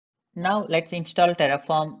Now let's install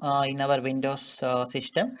Terraform in our Windows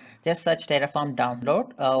system. Just search Terraform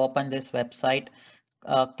download, open this website,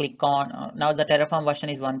 click on, now the Terraform version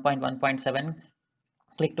is 1.1.7,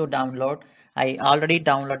 click to download. I already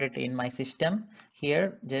downloaded in my system.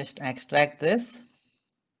 Here, just extract this.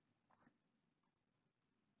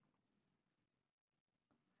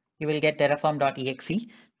 You will get terraform.exe.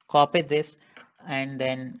 Copy this, and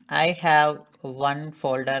then I have one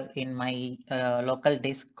folder in my local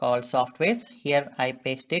disk called softwares. Here I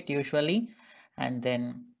paste it usually, and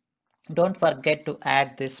then don't forget to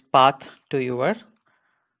add this path to your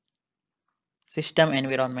system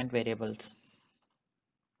environment variables.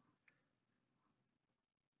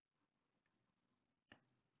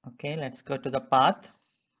 Okay, let's go to the path,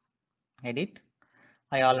 edit.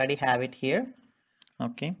 I already have it here.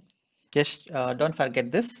 Okay, just don't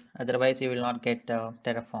forget this, otherwise you will not get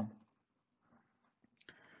Terraform.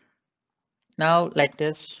 Now let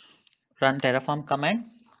us run Terraform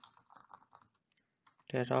command.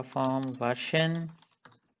 Terraform version,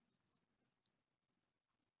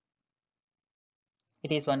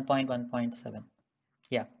 it is 1.1.7.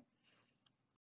 Yeah,